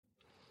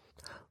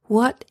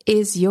What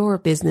is your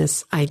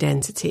business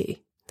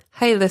identity?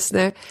 Hey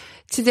listener,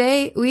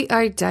 today we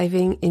are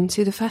diving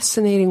into the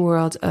fascinating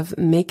world of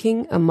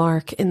making a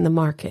mark in the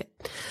market.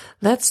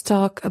 Let's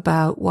talk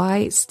about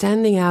why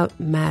standing out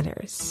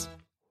matters.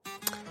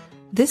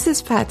 This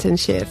is Pattern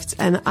Shift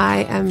and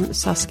I am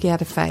Saskia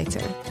de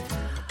Feiter.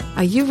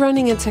 Are you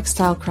running a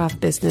textile craft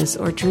business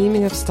or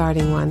dreaming of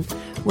starting one?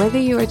 Whether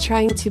you are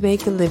trying to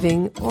make a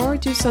living or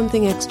do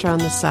something extra on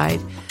the side,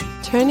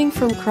 turning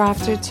from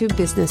crafter to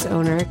business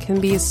owner can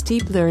be a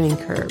steep learning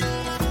curve.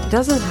 It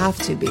doesn't have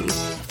to be.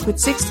 With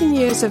 16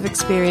 years of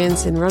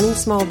experience in running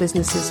small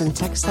businesses in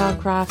textile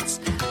crafts,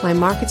 my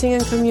marketing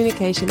and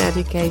communication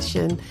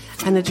education,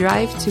 and a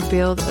drive to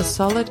build a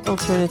solid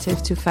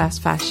alternative to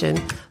fast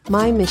fashion,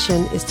 my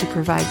mission is to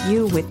provide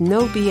you with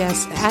no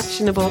BS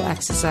actionable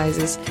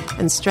exercises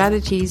and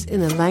strategies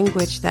in a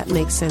language that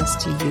makes sense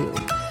to you,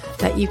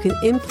 that you can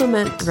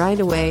implement right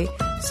away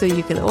so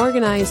you can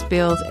organize,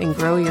 build, and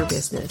grow your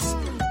business.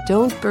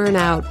 Don't burn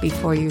out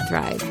before you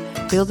thrive.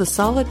 Build a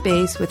solid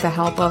base with the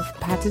help of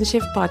Pattern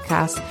Shift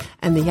Podcast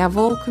and the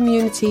Jawohl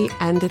community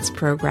and its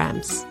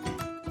programs.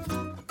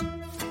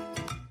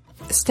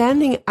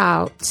 Standing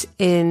out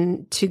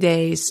in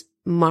today's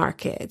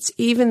market,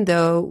 even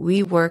though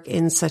we work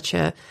in such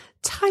a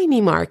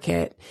tiny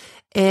market,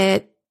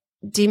 it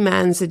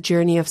demands a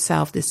journey of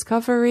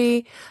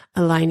self-discovery,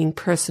 aligning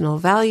personal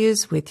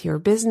values with your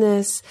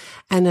business,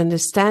 and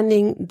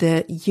understanding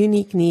the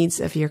unique needs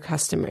of your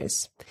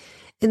customers.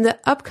 In the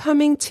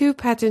upcoming 2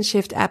 Pattern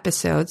Shift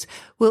episodes,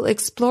 we'll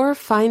explore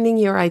finding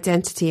your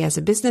identity as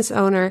a business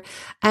owner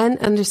and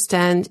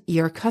understand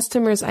your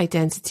customer's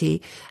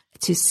identity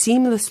to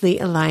seamlessly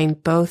align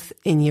both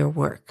in your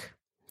work.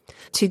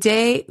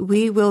 Today,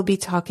 we will be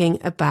talking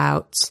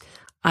about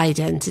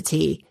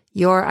identity,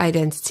 your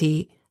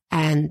identity,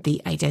 and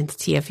the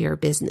identity of your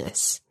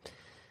business.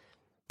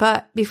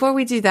 But before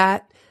we do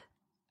that,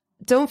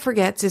 don't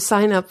forget to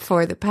sign up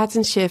for the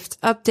Pattern Shift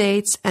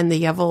updates and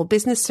the Jawohl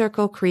Business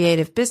Circle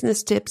creative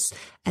business tips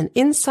and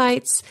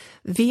insights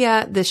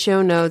via the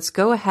show notes.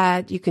 Go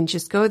ahead. You can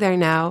just go there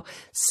now,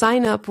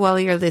 sign up while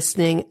you're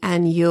listening,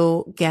 and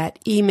you'll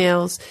get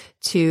emails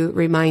to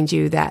remind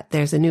you that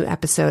there's a new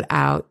episode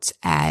out,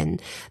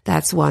 and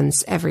that's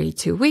once every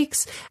 2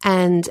 weeks.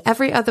 And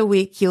every other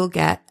week, you'll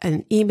get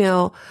an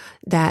email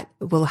that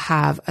will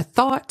have a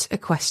thought, a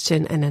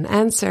question, and an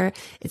answer.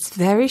 It's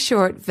very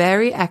short,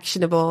 very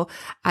actionable.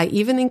 I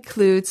even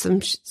include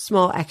some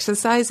small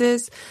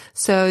exercises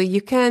so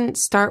you can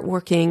start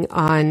working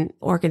on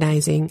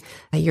organizing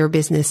your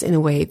business in a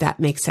way that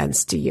makes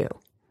sense to you.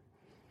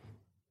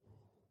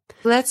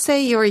 Let's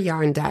say you're a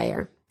yarn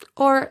dyer,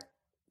 or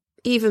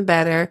even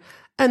better,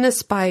 an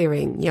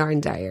aspiring yarn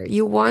dyer.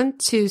 You want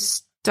to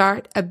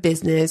start a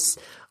business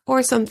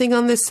or something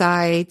on the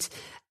side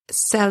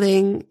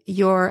selling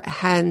your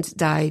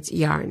hand-dyed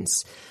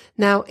yarns.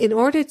 Now, in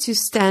order to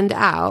stand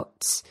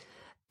out,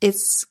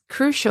 it's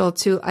crucial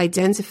to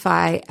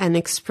identify and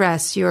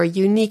express your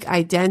unique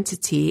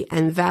identity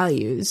and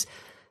values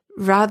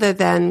rather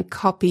than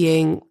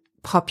copying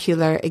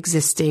popular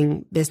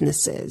existing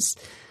businesses.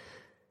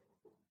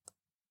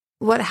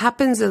 What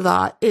happens a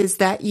lot is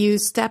that you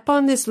step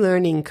on this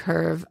learning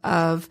curve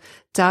of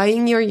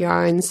dyeing your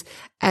yarns,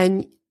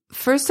 and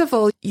first of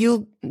all,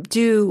 you'll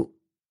do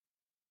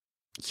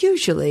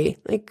usually,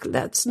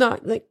 that's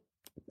not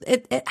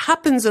it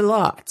happens a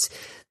lot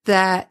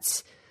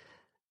that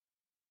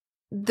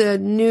the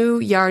new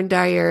yarn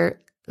dyer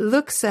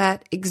looks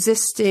at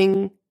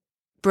existing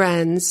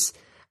brands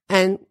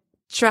and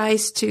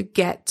tries to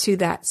get to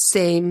that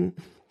same,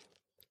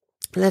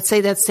 let's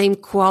say that same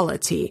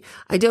quality.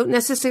 I don't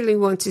necessarily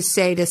want to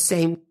say the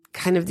same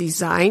kind of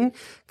design,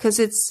 because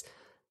it's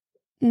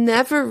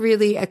never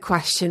really a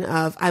question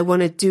of I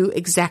want to do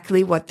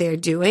exactly what they're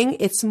doing.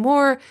 It's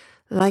more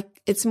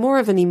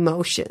of an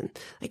emotion.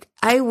 Like,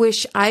 I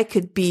wish I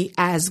could be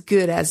as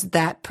good as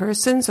that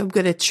person, so I'm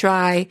going to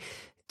try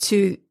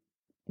to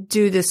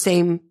do the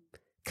same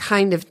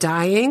kind of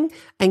dyeing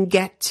and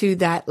get to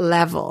that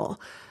level.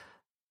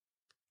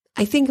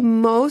 I think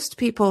most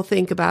people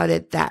think about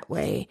it that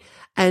way,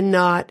 and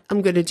not,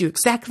 I'm going to do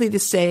exactly the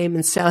same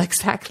and sell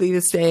exactly the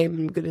same.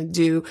 I'm going to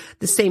do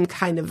the same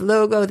kind of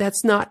logo.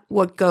 That's not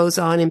what goes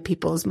on in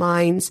people's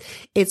minds.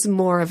 It's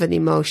more of an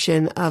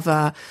emotion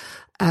of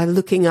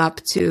looking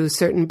up to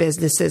certain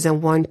businesses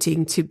and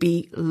wanting to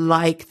be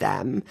like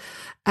them.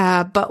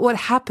 But what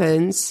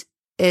happens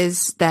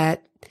is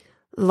that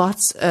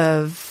lots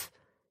of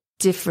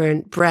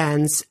different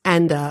brands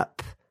end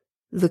up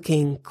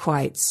looking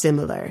quite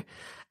similar.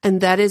 And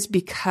that is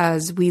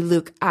because we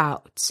look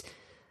out,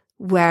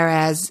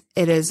 whereas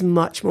it is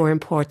much more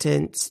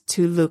important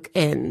to look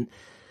in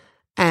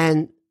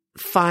and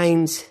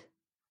find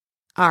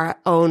our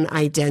own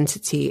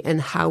identity and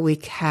how we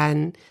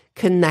can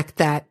connect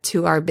that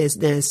to our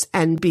business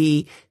and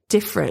be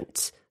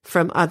different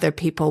from other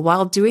people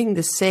while doing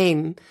the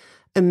same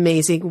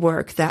amazing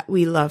work that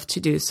we love to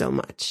do so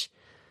much.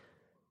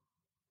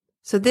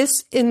 So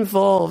this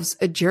involves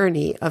a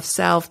journey of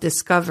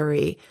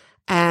self-discovery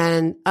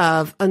and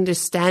of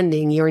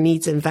understanding your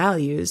needs and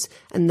values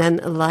and then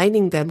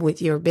aligning them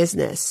with your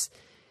business.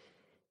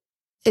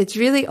 It's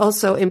really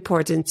also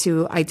important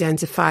to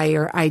identify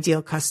your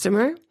ideal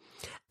customer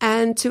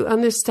and to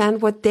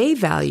understand what they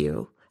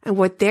value and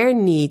what their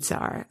needs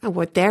are and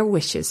what their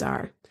wishes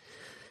are.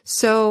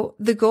 So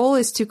the goal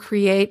is to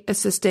create a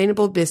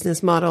sustainable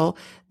business model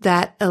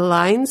that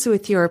aligns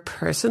with your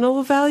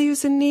personal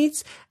values and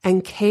needs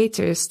and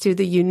caters to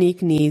the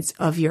unique needs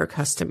of your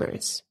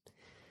customers.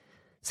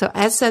 So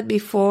as said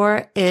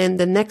before, in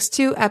the next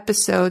 2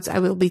 episodes, I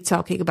will be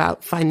talking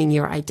about finding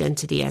your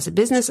identity as a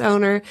business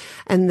owner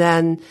and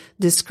then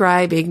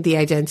describing the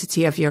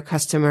identity of your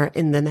customer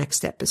in the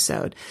next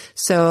episode.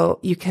 So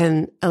you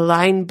can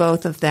align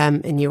both of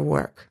them in your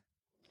work.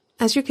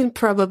 As you can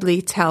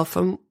probably tell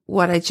from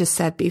what I just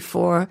said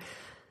before,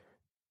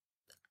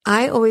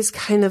 I always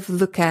kind of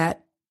look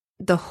at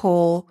the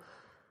whole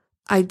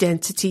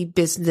identity,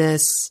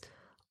 business,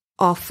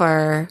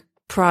 offer,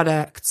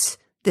 product,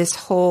 this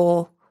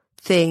whole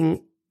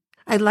thing.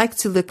 I like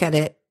to look at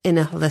it in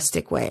a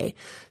holistic way.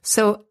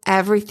 So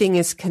everything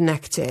is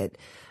connected,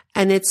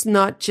 and it's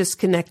not just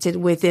connected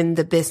within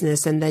the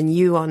business and then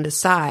you on the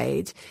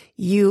side.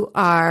 You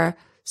are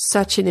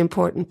such an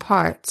important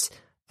part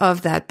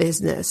of that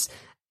business.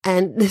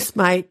 And this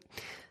might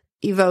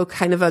evoke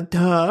kind of a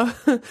duh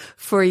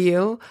for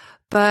you,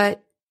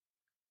 but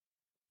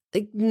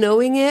like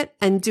knowing it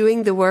and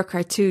doing the work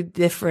are 2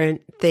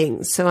 different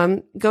things. So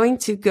I'm going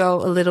to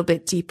go a little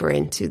bit deeper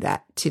into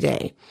that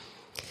today.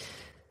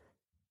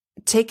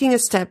 Taking a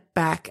step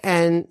back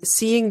and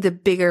seeing the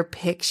bigger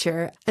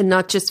picture and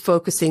not just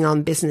focusing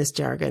on business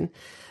jargon.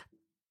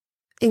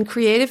 In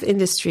creative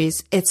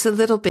industries, it's a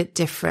little bit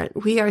different.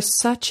 We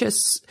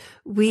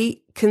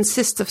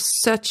consist of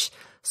such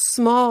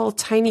small,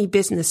 tiny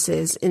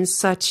businesses in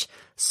such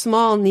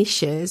small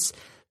niches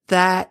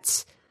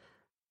that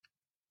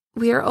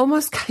we are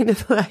almost kind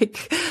of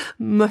like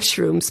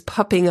mushrooms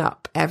popping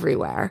up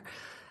everywhere.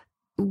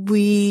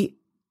 We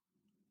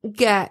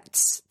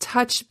get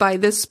touched by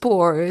the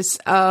spores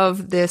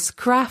of this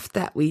craft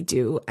that we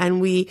do,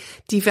 and we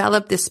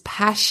develop this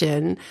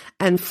passion,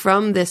 and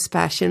from this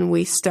passion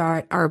we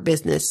start our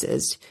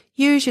businesses,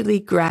 usually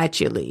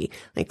gradually.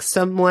 Like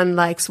someone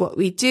likes what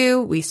we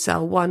do, we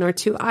sell 1 or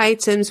 2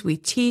 items, we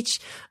teach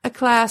a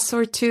class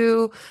or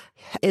 2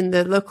 in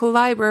the local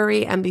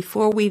library, and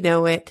before we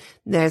know it,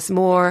 there's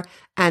more,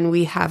 and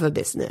we have a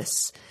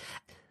business.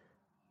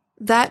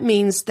 That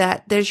means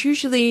that there's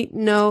usually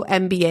no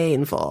MBA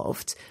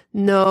involved,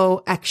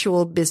 no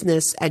actual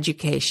business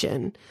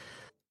education.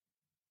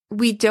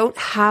 We don't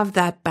have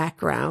that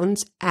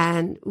background,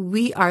 and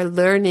we are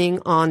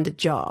learning on the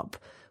job,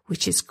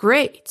 which is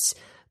great,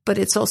 but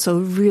it's also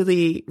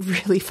really,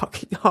 really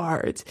fucking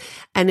hard.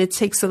 And it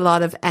takes a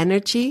lot of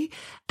energy.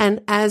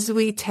 And as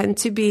we tend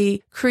to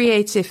be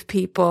creative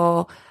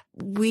people,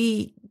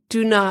 we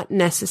do not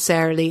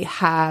necessarily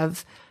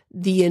have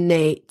the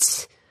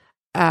innate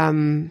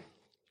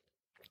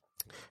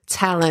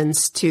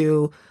talents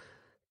to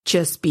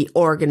just be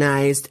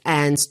organized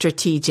and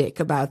strategic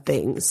about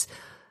things.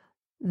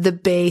 The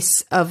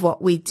base of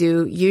what we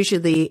do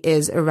usually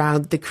is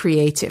around the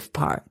creative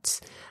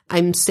parts.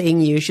 I'm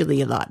saying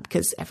usually a lot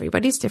because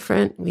everybody's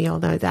different. We all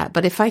know that.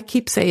 But if I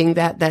keep saying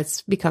that,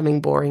 that's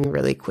becoming boring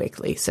really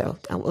quickly. So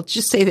I will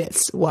just say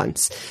this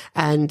once,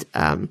 and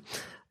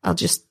I'll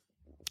just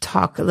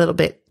talk a little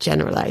bit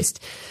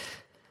generalized.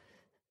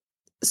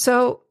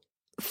 So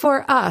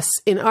for us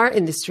in our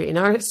industry, in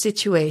our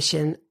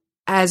situation,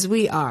 as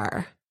we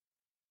are,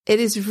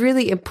 it is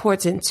really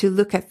important to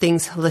look at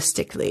things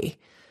holistically.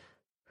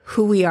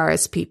 Who we are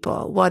as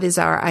people, what is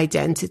our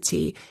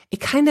identity?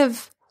 It kind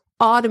of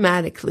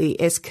automatically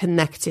is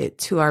connected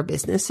to our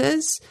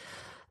businesses.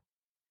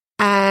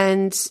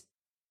 And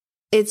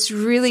it's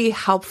really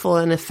helpful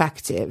and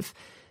effective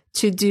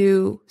to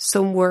do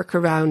some work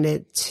around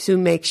it to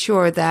make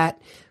sure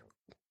that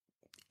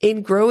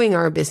in growing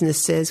our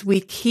businesses, we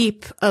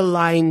keep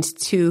aligned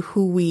to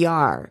who we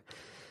are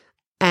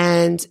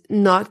and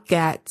not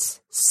get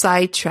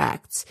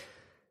sidetracked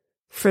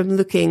from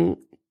looking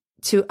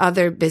to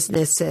other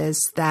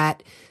businesses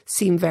that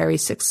seem very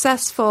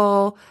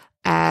successful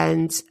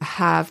and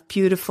have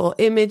beautiful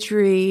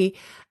imagery.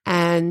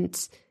 And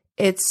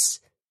it's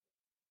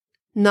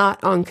not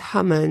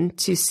uncommon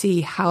to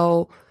see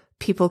how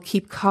people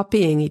keep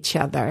copying each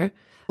other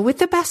with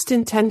the best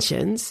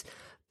intentions,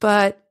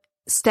 but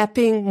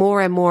stepping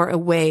more and more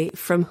away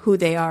from who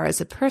they are as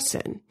a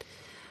person.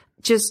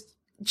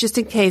 Just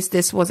in case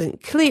this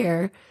wasn't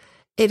clear,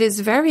 it is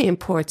very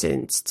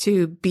important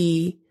to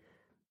be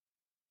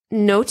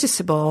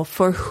noticeable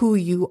for who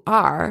you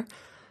are,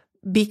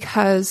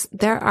 because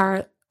there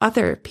are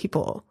other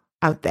people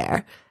out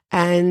there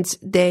and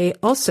they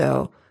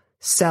also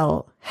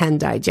sell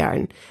hand-dyed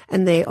yarn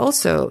and they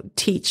also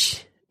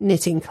teach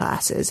knitting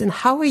classes. And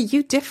how are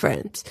you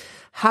different?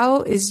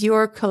 How is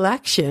your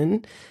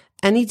collection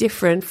any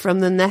different from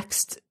the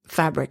next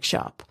fabric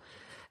shop?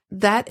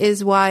 That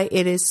is why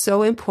it is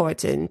so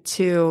important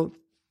to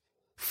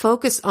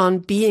focus on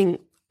being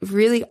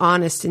really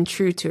honest and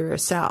true to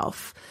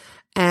yourself.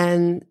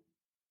 And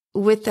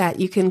with that,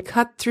 you can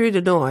cut through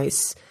the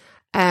noise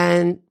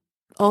and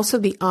also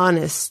be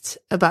honest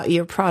about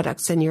your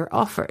products and your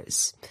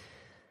offers.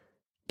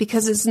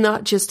 Because it's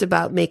not just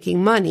about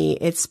making money,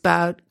 it's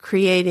about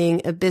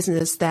creating a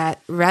business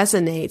that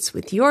resonates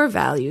with your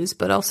values,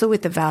 but also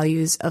with the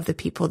values of the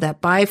people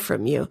that buy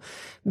from you.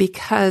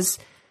 Because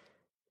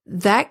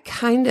that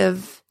kind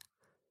of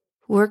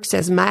works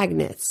as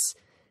magnets.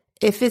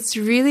 If it's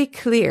really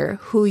clear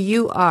who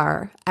you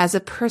are as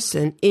a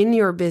person in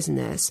your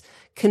business,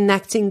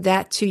 connecting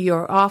that to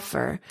your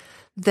offer,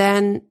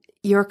 then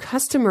your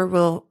customer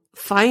will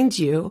find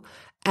you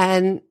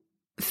and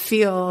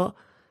feel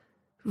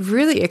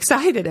really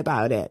excited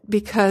about it,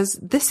 because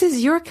this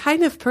is your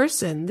kind of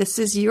person. This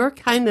is your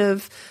kind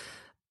of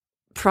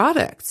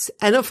products.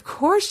 And of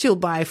course you'll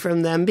buy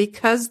from them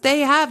because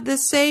they have the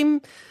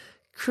same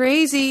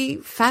crazy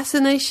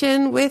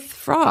fascination with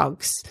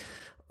frogs,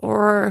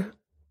 or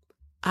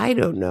I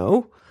don't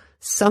know,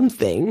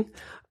 something.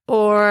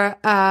 Or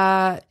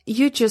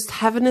you just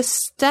have an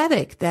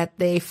aesthetic that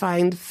they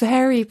find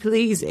very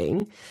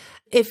pleasing.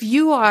 If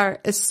you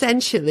are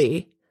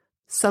essentially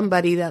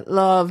somebody that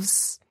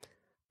loves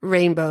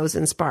rainbows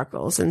and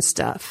sparkles and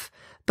stuff,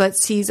 but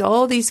sees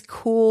all these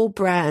cool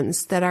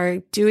brands that are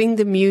doing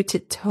the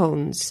muted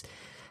tones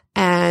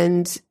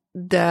and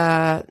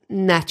the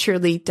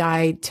naturally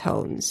dyed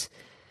tones,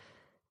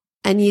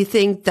 and you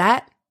think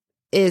that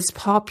is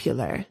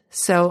popular,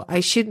 so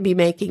I should be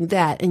making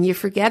that, and you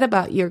forget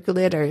about your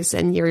glitters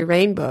and your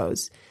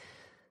rainbows,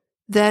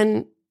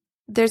 then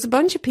there's a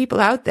bunch of people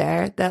out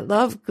there that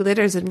love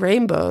glitters and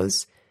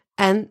rainbows,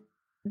 and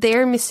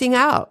they're missing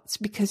out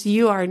because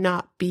you are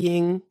not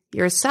being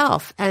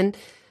yourself, and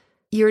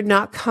you're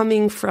not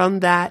coming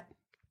from that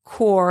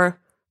core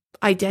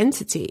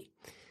identity.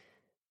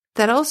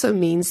 That also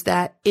means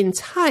that in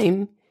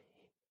time,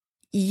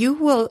 you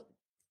will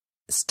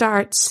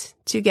start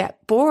to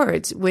get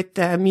bored with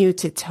the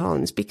muted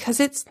tones because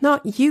it's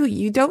not you.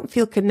 You don't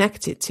feel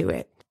connected to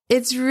it.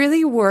 It's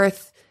really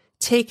worth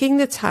taking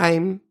the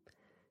time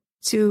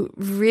to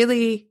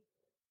really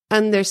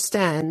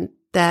understand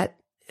that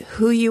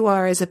who you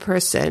are as a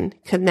person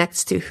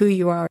connects to who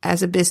you are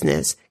as a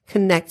business,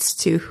 connects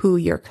to who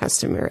your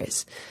customer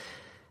is,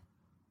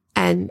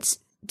 and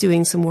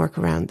doing some work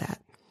around that.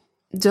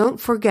 Don't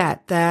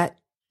forget that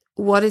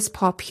what is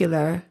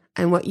popular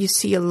and what you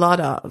see a lot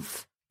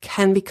of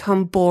can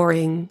become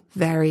boring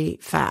very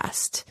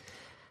fast.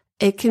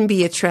 It can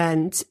be a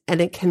trend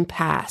and it can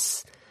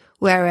pass,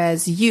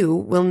 whereas you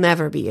will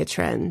never be a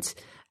trend.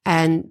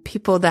 And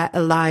people that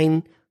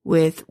align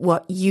with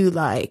what you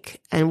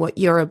like and what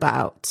you're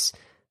about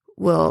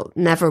will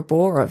never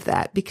bore of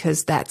that,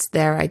 because that's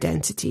their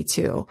identity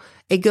too.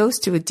 It goes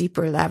to a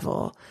deeper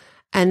level,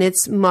 and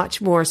it's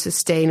much more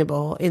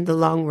sustainable in the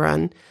long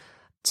run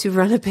to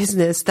run a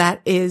business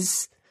that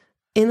is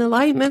in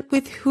alignment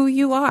with who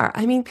you are.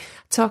 I mean,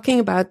 talking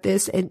about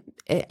this, and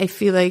I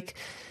feel like,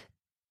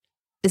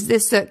 is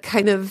this a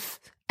kind of,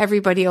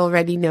 everybody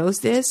already knows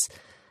this?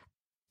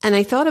 And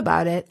I thought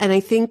about it, and I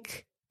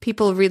think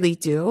people really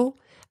do.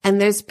 And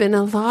there's been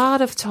a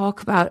lot of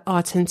talk about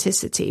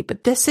authenticity,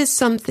 but this is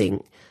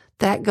something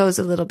that goes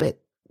a little bit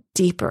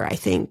deeper, I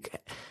think.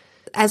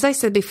 As I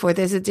said before,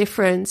 there's a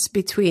difference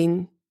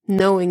between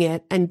knowing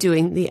it and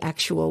doing the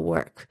actual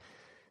work.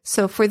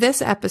 So for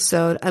this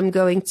episode, I'm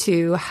going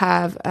to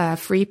have a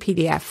free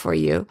PDF for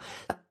you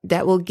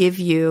that will give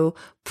you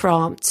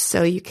prompts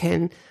so you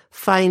can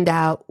find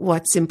out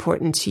what's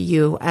important to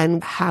you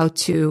and how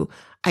to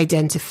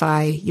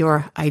identify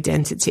your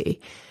identity.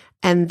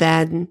 And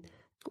then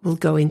we'll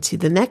go into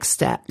the next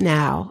step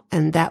now,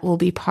 and that will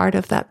be part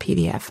of that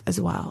PDF as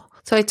well.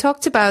 So I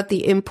talked about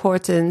the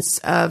importance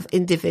of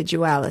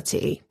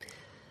individuality.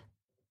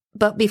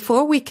 But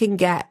before we can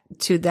get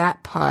to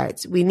that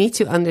part, we need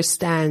to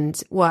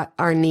understand what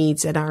our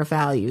needs and our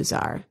values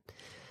are.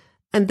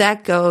 And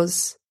that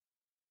goes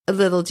a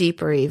little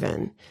deeper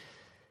even.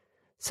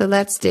 So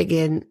let's dig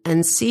in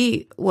and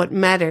see what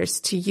matters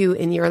to you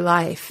in your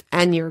life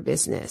and your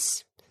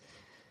business.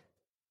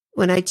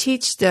 When I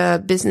teach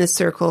the Business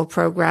Circle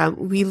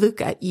program, we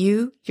look at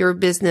you, your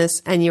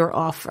business, and your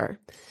offer.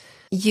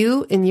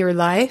 You in your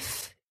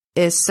life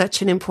is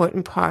such an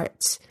important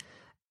part.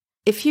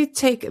 If you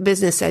take a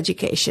business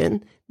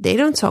education, they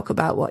don't talk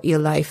about what your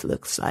life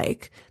looks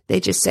like. They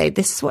just say,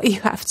 this is what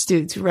you have to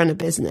do to run a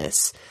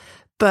business.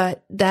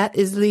 But that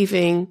is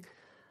leaving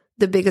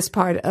the biggest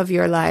part of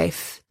your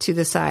life to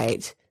the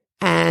side.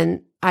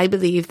 And I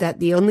believe that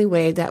the only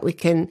way that we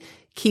can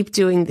keep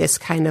doing this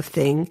kind of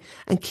thing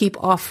and keep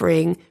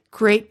offering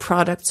great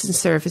products and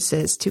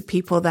services to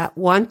people that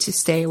want to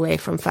stay away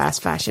from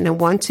fast fashion and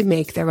want to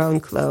make their own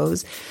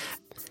clothes.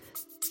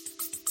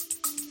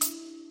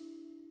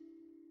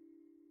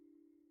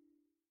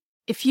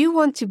 If you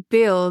want to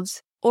build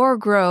or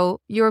grow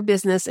your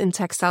business in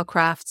textile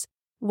crafts,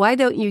 why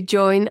don't you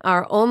join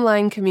our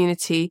online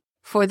community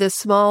for the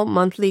small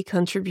monthly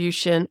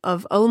contribution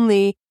of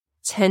only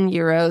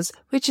 €10,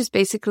 which is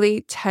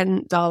basically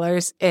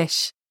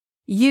 $10-ish.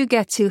 you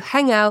get to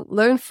hang out,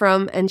 learn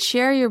from, and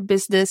share your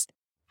business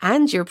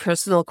and your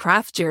personal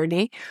craft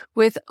journey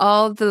with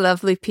all the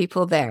lovely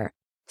people there.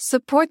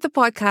 Support the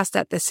podcast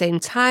at the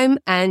same time,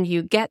 and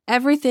you get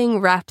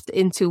everything wrapped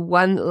into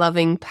one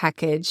loving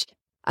package.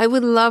 I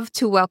would love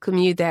to welcome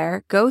you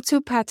there. Go to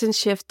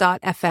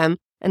patternshift.fm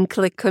and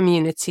click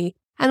community.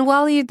 And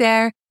while you're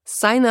there,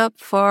 sign up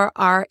for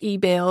our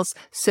emails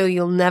so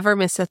you'll never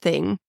miss a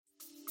thing.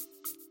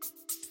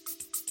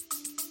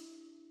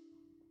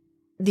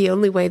 The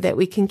only way that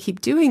we can keep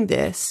doing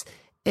this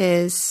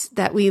is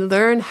that we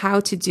learn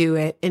how to do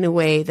it in a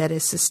way that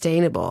is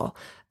sustainable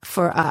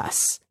for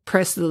us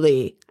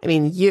personally. I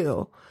mean,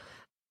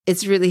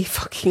 it's really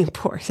fucking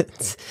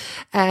important.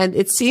 And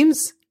it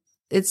seems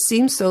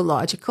so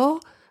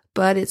logical,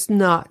 but it's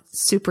not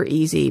super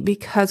easy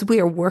because we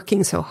are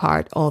working so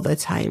hard all the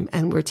time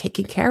and we're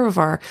taking care of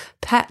our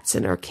pets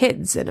and our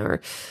kids and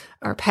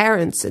our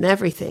parents and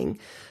everything.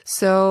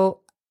 So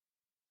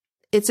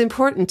it's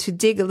important to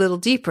dig a little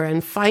deeper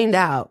and find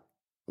out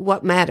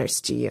what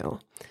matters to you.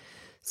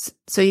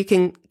 So you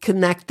can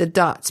connect the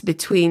dots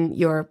between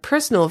your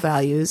personal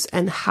values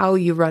and how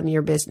you run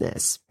your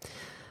business.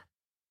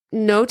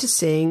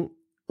 Noticing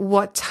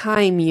what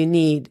time you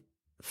need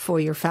for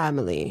your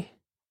family.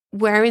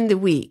 Where in the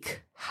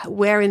week?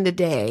 Where in the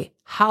day?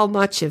 How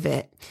much of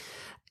it?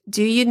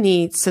 Do you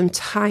need some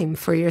time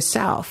for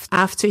yourself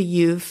after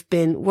you've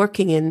been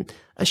working in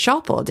a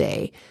shop all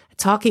day,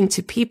 talking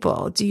to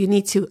people? Do you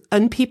need to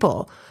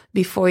unpeople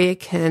before you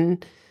can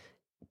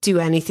do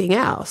anything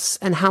else?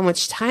 And how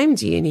much time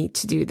do you need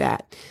to do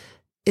that?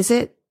 Is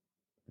it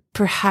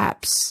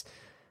perhaps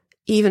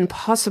even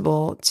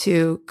possible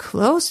to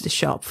close the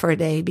shop for a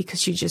day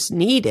because you just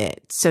need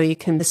it so you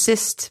can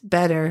assist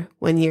better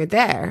when you're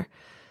there?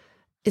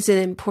 Is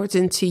it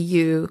important to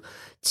you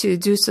to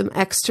do some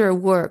extra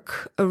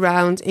work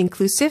around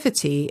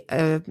inclusivity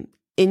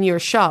in your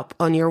shop,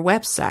 on your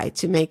website,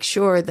 to make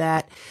sure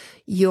that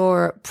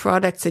your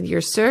products and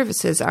your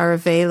services are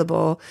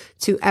available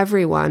to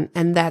everyone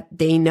and that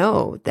they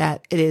know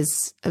that it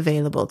is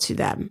available to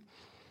them?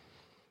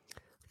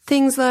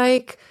 Things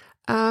like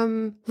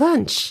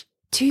lunch.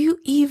 Do you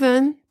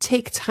even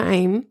take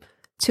time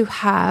to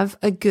have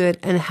a good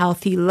and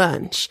healthy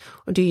lunch?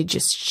 Or do you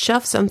just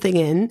shove something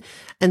in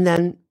and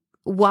then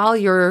while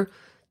you're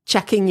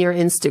checking your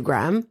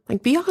Instagram,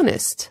 like, be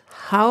honest,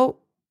 how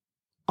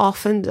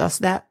often does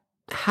that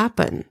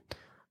happen?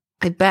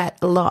 I bet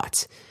a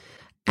lot.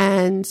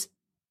 And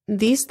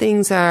these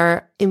things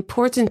are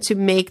important to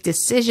make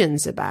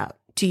decisions about.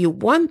 Do you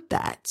want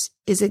that?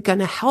 Is it going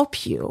to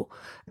help you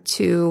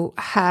to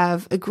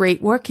have a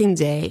great working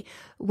day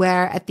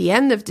where at the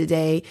end of the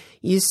day,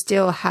 you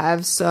still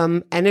have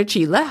some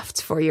energy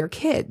left for your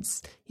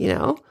kids,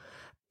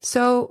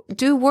 So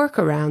do work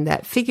around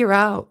that. Figure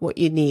out what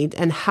you need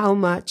and how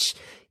much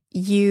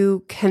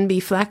you can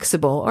be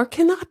flexible or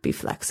cannot be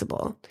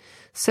flexible.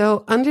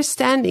 So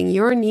understanding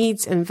your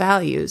needs and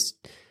values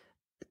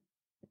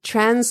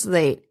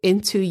translate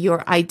into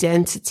your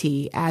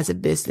identity as a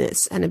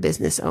business and a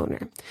business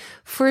owner.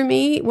 For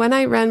me, when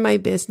I ran my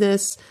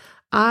business,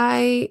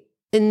 I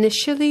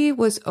initially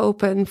was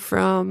open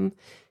from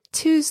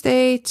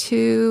Tuesday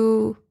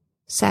to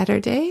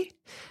Saturday,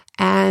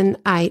 and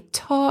I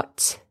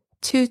taught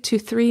 2 to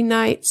 3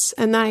 nights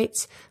a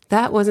night.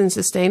 That wasn't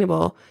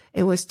sustainable.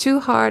 It was too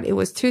hard. It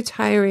was too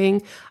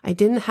tiring. I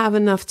didn't have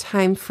enough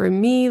time for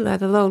me,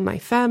 let alone my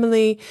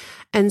family.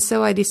 And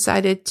so I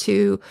decided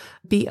to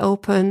be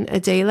open a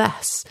day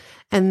less.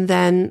 And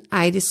then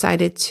I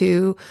decided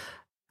to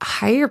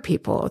hire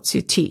people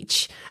to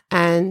teach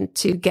and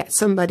to get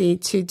somebody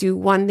to do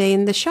one day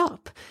in the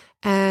shop,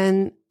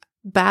 and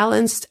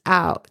balanced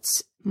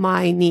out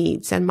my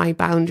needs and my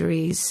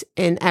boundaries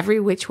in every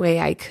which way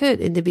I could.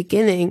 In the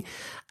beginning,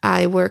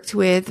 I worked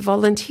with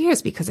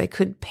volunteers because I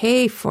couldn't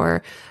pay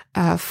for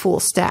full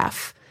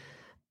staff.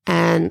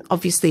 And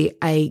obviously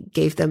I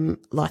gave them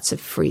lots of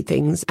free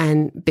things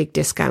and big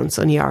discounts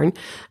on yarn.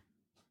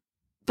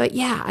 But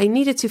yeah, I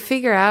needed to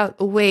figure out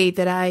a way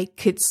that I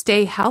could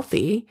stay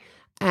healthy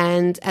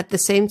and at the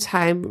same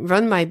time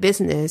run my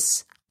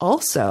business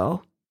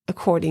also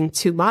according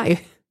to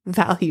my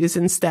values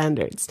and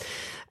standards.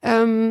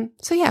 So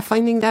yeah,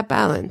 finding that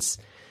balance.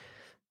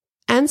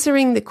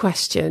 Answering the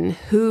question,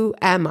 who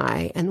am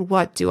I and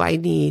what do I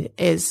need,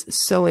 is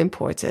so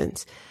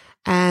important.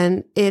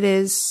 And it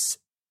is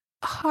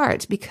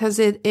hard because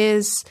it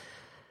is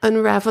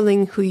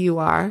unraveling who you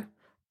are,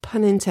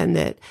 pun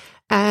intended,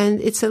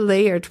 and it's a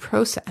layered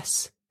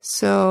process.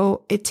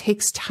 So it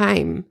takes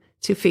time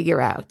to figure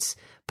out.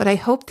 But I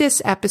hope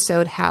this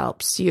episode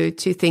helps you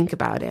to think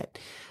about it.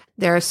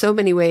 There are so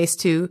many ways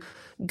to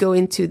go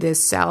into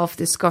this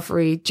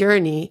self-discovery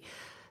journey.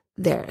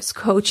 There's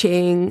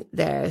coaching,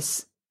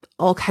 there's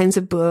all kinds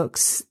of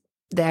books,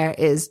 there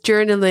is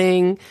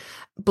journaling.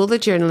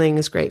 Bullet journaling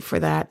is great for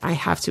that. I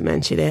have to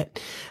mention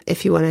it.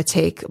 If you want to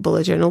take a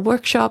bullet journal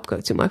workshop,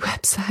 go to my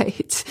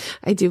website.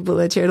 I do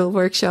bullet journal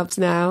workshops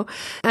now.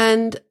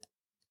 And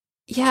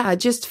yeah,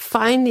 just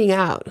finding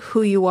out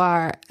who you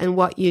are and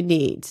what you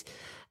need.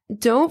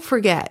 don't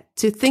forget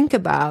to think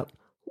about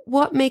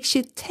what makes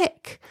you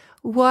tick.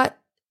 What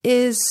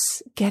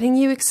is getting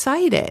you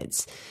excited?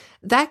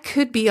 That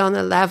could be on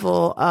a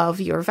level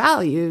of your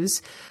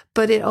values,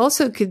 but it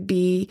also could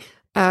be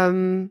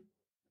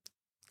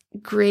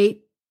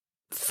great,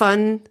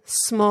 fun,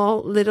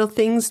 small little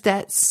things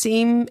that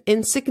seem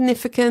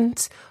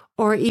insignificant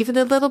or even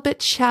a little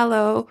bit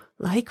shallow,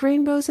 like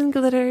rainbows and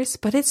glitters,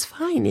 but it's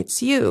fine.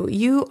 It's you.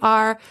 You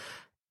are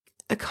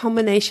a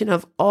combination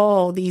of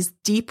all these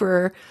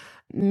deeper,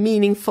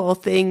 meaningful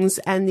things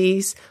and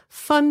these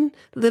fun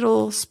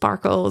little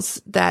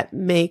sparkles that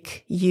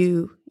make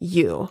you,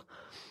 you.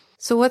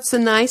 So what's a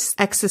nice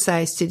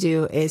exercise to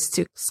do is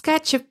to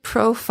sketch a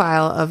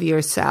profile of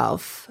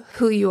yourself,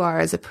 who you are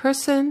as a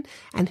person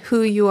and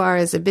who you are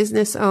as a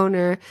business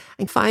owner,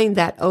 and find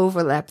that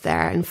overlap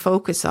there and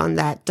focus on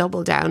that,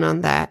 double down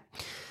on that.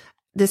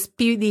 This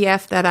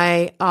PDF that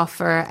I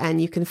offer,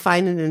 and you can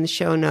find it in the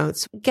show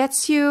notes,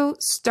 gets you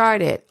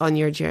started on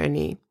your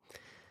journey,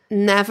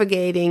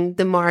 navigating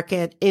the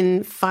market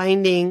in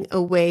finding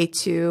a way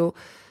to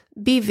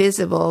be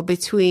visible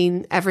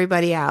between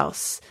everybody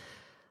else.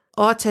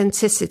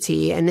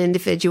 Authenticity and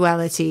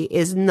individuality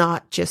is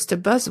not just a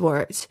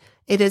buzzword.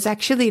 It is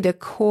actually the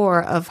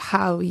core of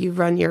how you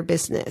run your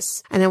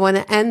business. And I want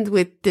to end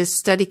with this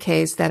study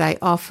case that I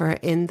offer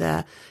in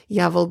the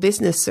Yavel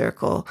Business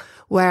Circle,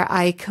 where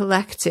I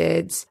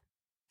collected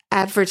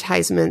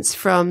advertisements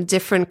from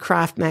different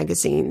craft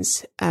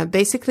magazines,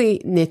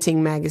 basically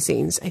knitting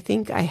magazines. I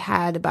think I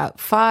had about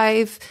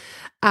 5.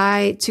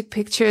 I took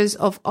pictures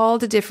of all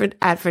the different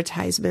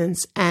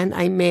advertisements and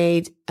I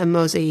made a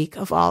mosaic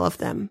of all of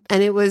them.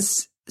 And it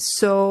was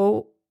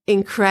so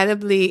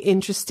incredibly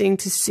interesting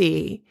to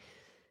see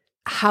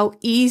how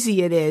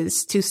easy it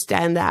is to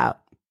stand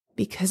out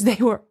because they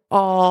were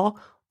all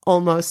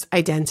almost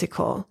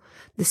identical.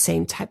 The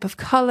same type of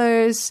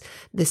colors,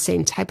 the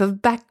same type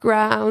of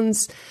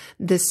backgrounds,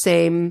 the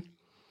same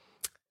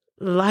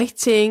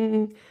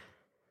lighting,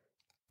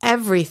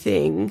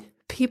 everything.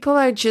 People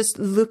are just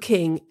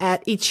looking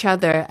at each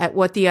other, at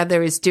what the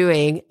other is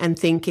doing and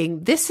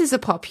thinking, this is a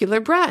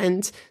popular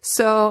brand,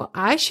 so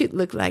I should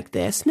look like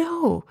this.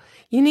 No,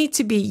 you need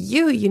to be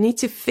you. You need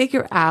to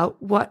figure out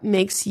what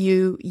makes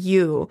you,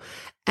 you.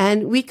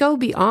 And we go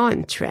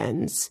beyond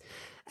trends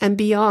and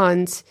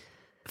beyond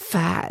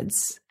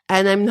fads.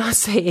 And I'm not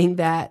saying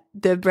that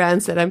the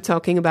brands that I'm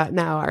talking about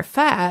now are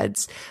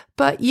fads,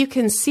 but you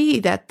can see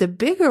that the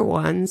bigger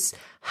ones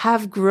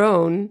have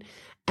grown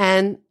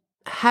and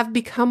have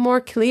become more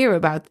clear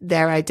about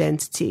their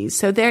identities.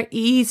 So they're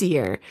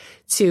easier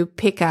to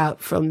pick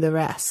out from the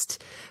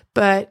rest.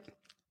 But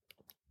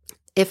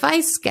if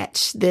I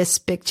sketch this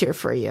picture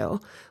for you,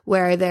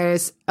 where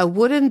there's a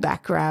wooden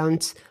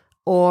background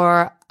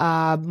or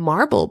a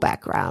marble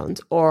background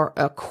or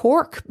a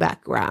cork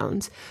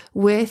background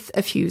with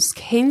a few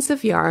skeins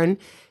of yarn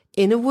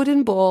in a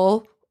wooden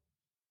bowl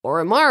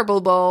or a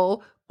marble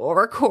bowl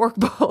or a cork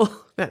bowl.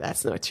 No,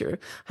 that's not true.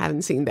 I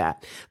haven't seen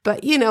that.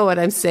 But you know what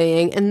I'm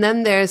saying. And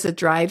then there's a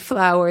dried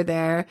flower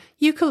there,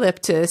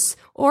 eucalyptus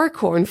or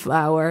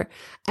cornflower.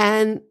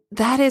 And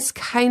that is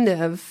kind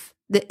of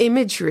the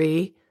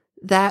imagery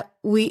that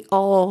we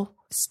all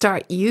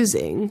start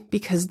using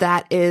because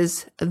that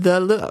is the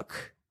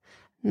look.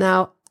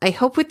 Now, I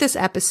hope with this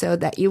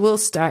episode that you will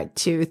start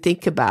to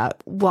think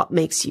about what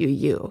makes you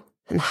you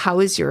and how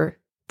is your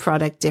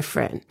product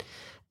different.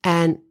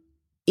 And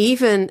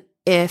even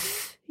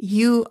if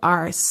you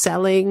are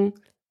selling,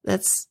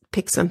 let's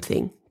pick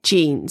something,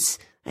 jeans.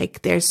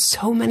 Like there's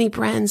so many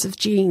brands of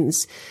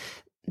jeans.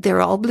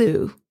 They're all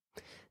blue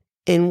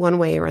in one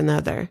way or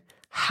another.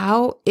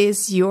 How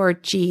is your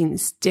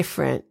jeans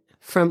different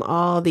from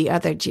all the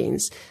other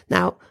jeans?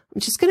 Now,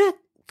 I'm just going to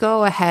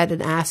go ahead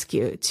and ask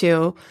you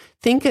to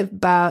think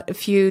about a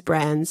few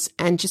brands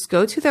and just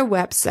go to their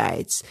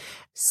websites,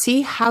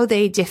 see how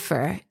they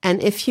differ.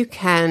 And if you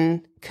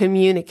can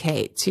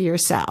communicate to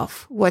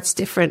yourself what's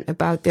different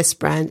about this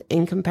brand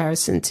in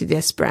comparison to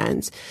this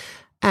brand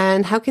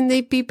and how can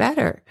they be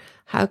better?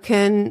 How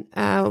can,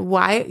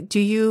 why do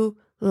you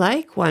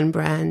like one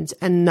brand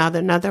and not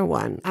another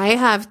one? I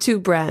have 2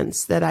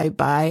 brands that I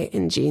buy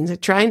in jeans. I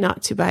try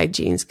not to buy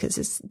jeans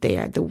because they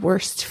are the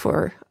worst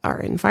for our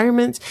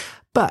environment,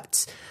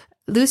 but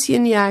Lucy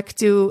and Yak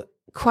do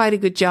quite a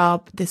good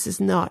job. This is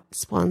not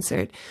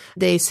sponsored.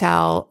 They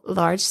sell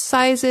large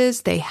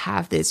sizes. They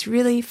have this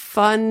really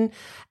fun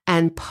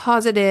and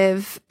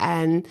positive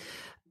and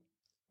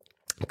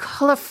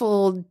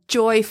colorful,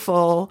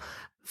 joyful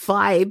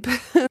vibe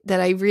that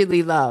I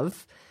really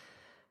love.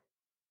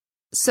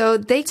 So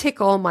they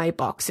tick all my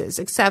boxes,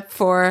 except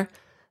for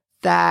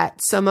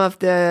that some of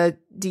the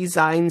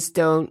designs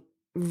don't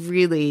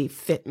really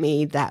fit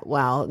me that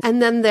well.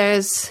 And then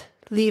there's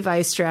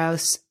Levi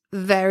Strauss.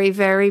 Very,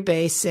 very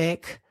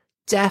basic.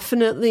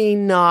 Definitely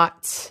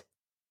not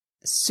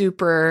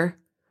super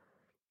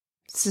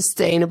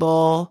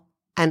sustainable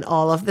and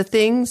all of the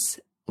things,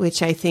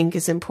 which I think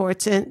is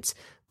important.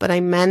 But I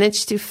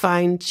managed to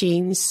find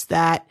jeans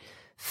that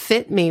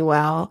fit me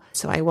well.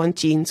 So I want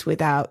jeans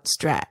without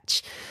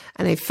stretch.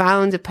 And I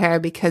found a pair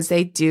because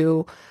they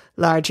do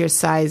larger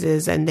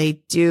sizes and they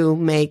do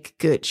make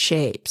good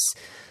shapes.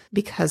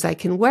 Because I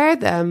can wear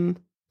them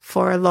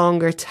for a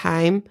longer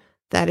time,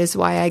 that is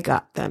why I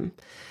got them.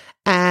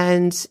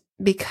 And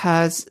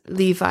because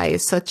Levi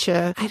is such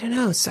a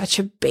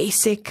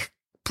basic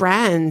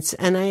brand,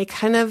 and I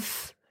kind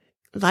of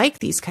like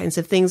these kinds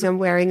of things. I'm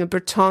wearing a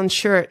Breton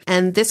shirt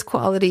and this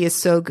quality is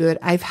so good.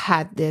 I've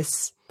had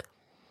this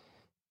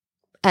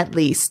at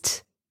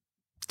least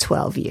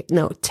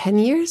 10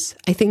 years.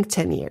 I think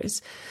 10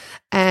 years.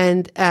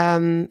 And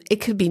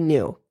it could be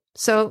new.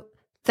 So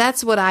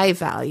that's what I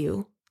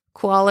value.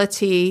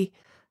 Quality,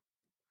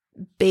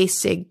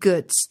 basic,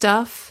 good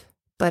stuff,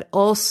 but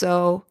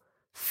also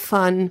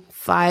fun,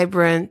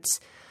 vibrant,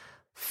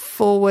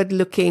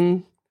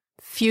 forward-looking,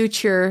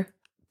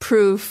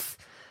 future-proof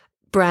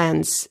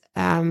brands.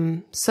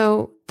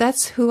 So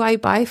that's who I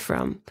buy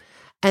from.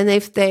 And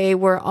if they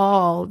were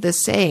all the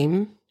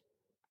same,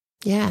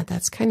 yeah,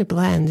 that's kind of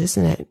bland,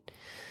 isn't it?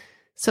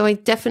 So I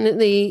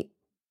definitely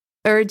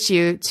urge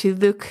you to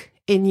look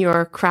in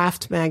your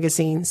craft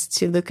magazines,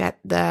 to look at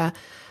the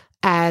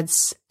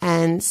ads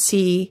and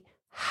see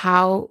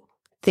how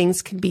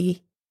things can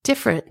be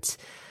different.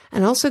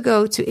 And also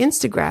go to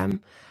Instagram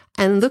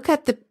and look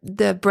at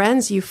the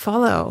brands you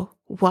follow.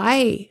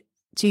 Why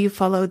do you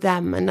follow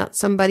them and not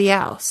somebody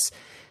else?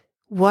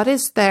 What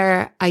is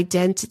their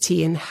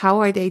identity and how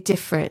are they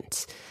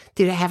different?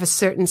 Do they have a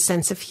certain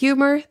sense of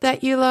humor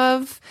that you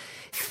love?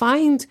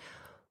 Find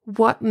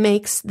what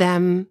makes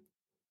them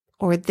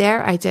or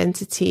their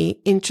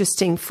identity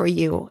interesting for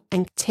you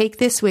and take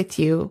this with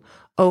you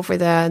over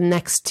the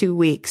next 2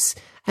 weeks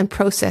and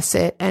process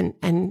it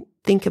and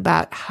think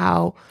about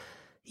how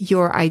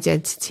your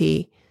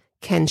identity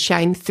can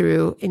shine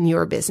through in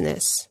your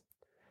business.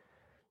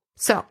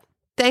 So,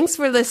 thanks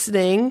for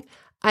listening.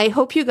 I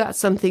hope you got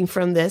something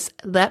from this.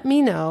 Let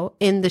me know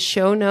in the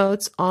show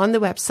notes on the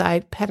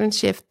website,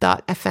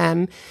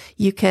 patternshift.fm.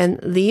 You can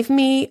leave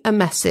me a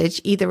message,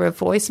 either a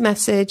voice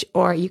message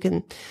or you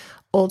can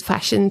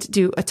old-fashioned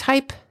do a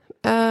type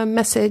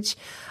message.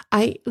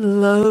 I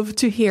love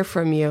to hear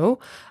from you.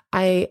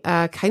 I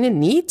kind of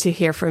need to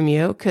hear from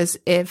you because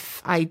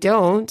if I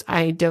don't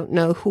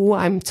know who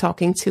I'm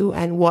talking to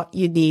and what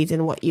you need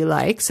and what you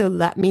like. So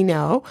let me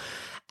know.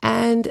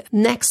 And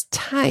next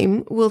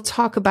time we'll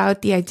talk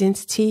about the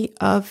identity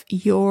of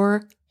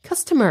your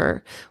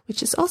customer,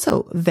 which is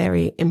also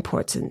very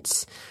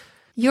important.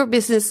 Your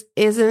business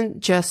isn't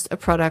just a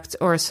product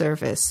or a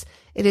service.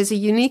 It is a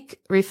unique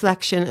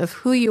reflection of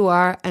who you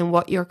are and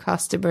what your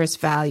customers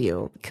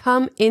value.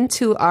 Come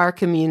into our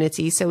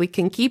community so we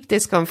can keep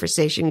this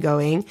conversation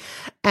going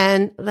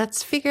and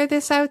let's figure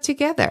this out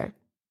together.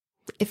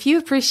 If you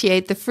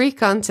appreciate the free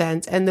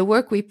content and the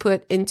work we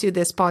put into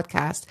this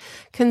podcast,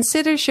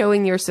 consider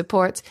showing your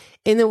support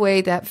in a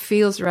way that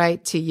feels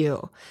right to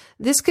you.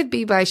 This could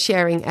be by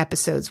sharing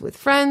episodes with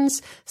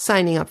friends,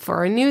 signing up for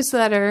our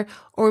newsletter,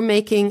 or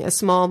making a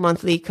small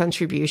monthly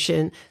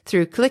contribution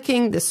through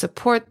clicking the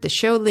support the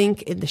show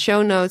link in the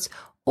show notes,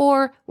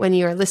 or when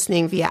you are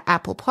listening via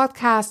Apple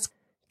Podcasts,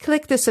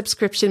 click the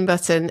subscription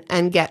button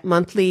and get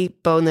monthly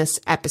bonus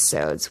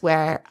episodes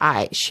where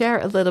I share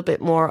a little bit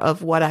more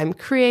of what I'm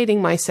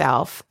creating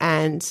myself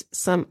and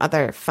some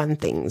other fun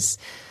things.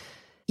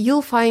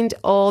 You'll find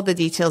all the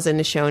details in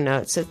the show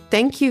notes. So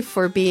thank you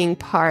for being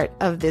part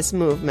of this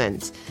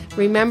movement.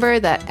 Remember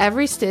that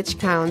every stitch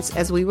counts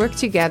as we work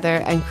together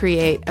and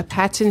create a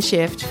pattern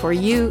shift for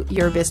you,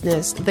 your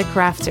business, the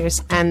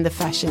crafters, and the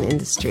fashion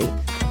industry.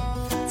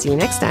 See you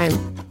next time.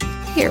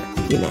 Hear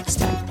you next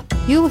time.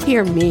 You'll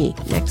hear me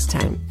next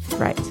time.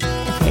 Right.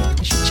 Okay,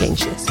 I should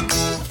change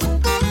this.